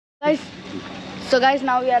So guys,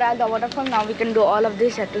 now we are at the waterfall. Now we can do all of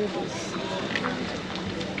these activities.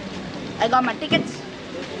 I got my tickets.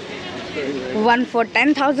 One for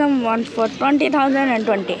 10,000, one for 20,000 and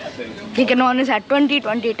 20. Ticket one is at 20,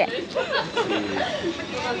 20, 10.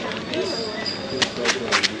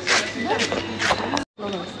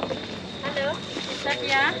 Hello,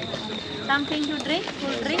 Satya. Something to drink?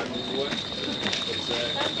 Cool drink?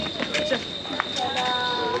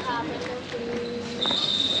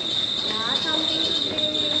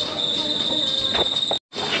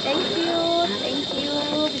 Thank you.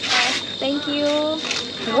 Thank you.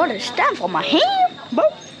 What a stamp for my hand, bro.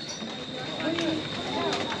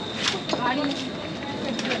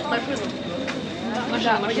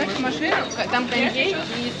 Маша, пойдешь в машину, там кондей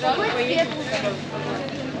и сразу поедешь.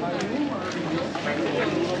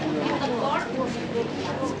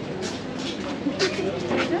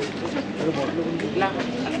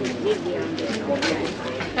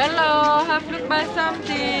 Hello, have to buy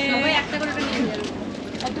something.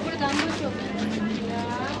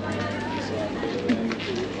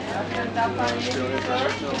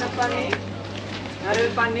 Narrow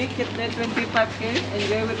panik, kitne 25k.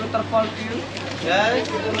 Enjoy with waterfall view. Yes,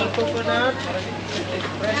 coconut.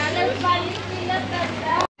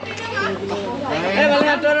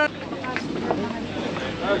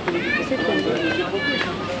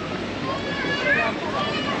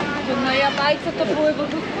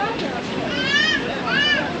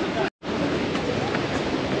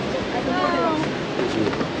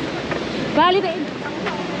 Bali, babe.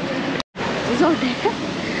 It's all there.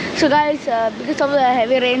 So guys, because of the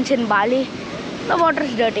heavy rains in Bali, the water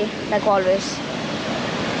is dirty, like always.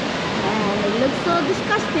 And it looks so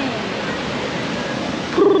disgusting.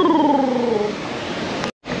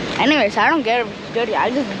 Anyways, I don't care if it's dirty.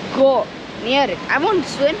 I'll just go near it. I won't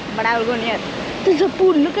swim, but I will go near it. There's a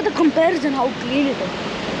pool. Look at the comparison, how clean it is.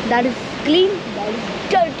 That is clean, that is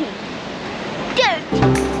dirty.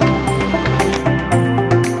 Dirty.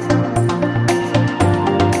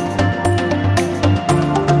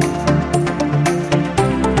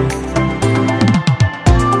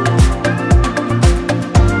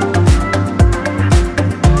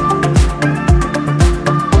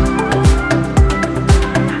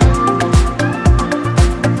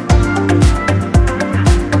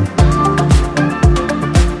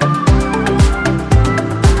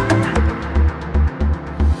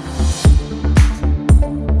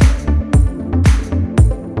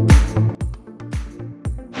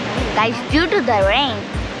 Guys, due to the rain,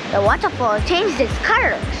 the waterfall changed its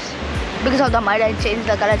colors. Because of the mud, it changed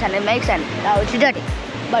the colors and it makes sense. Now it's dirty.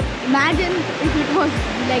 But imagine if it was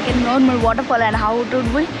like a normal waterfall and how it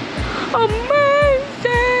would be amazing.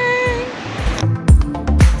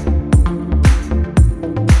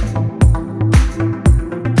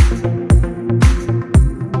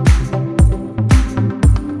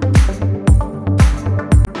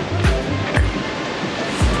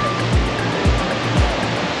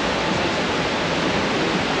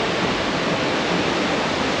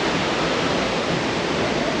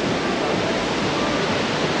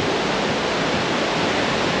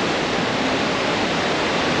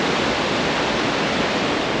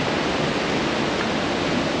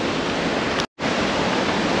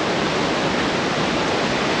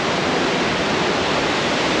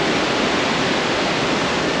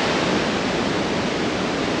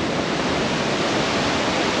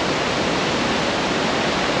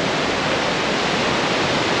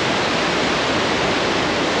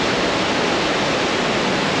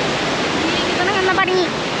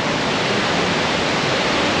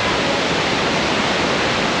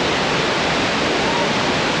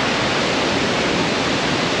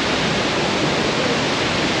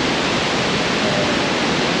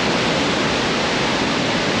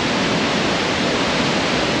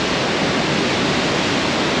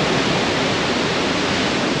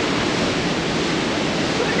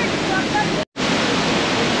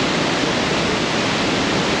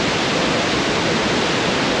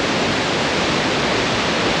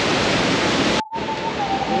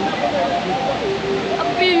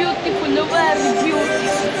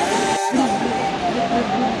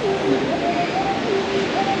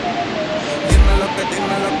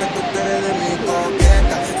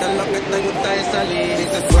 Salir y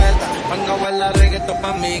se suelta, cuando baila reggaetón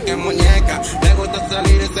pa' mí que muñeca, le gusta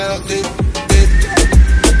salir y seducir.